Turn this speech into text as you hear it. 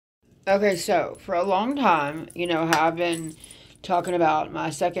Okay, so for a long time, you know, how I've been talking about my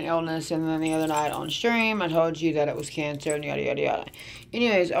second illness, and then the other night on stream, I told you that it was cancer and yada yada yada.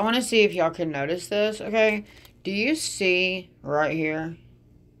 Anyways, I want to see if y'all can notice this, okay? Do you see right here?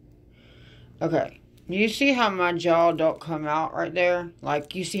 Okay. Do you see how my jaw don't come out right there?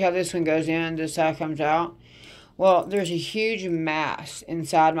 Like, you see how this one goes in, this side comes out? Well, there's a huge mass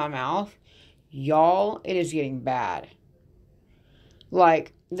inside my mouth. Y'all, it is getting bad.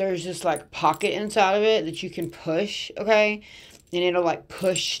 Like, there's this like pocket inside of it that you can push, okay? And it'll like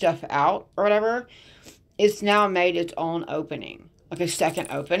push stuff out or whatever. It's now made its own opening, like a second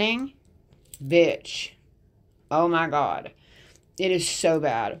opening. Bitch. Oh my God. It is so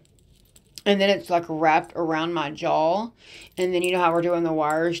bad. And then it's like wrapped around my jaw. And then you know how we're doing the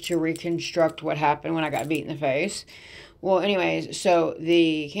wires to reconstruct what happened when I got beat in the face? Well, anyways, so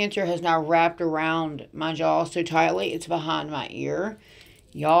the cancer has now wrapped around my jaw so tightly, it's behind my ear.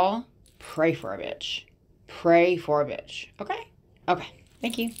 Y'all, pray for a bitch. Pray for a bitch. Okay? Okay.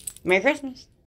 Thank you. Merry Christmas.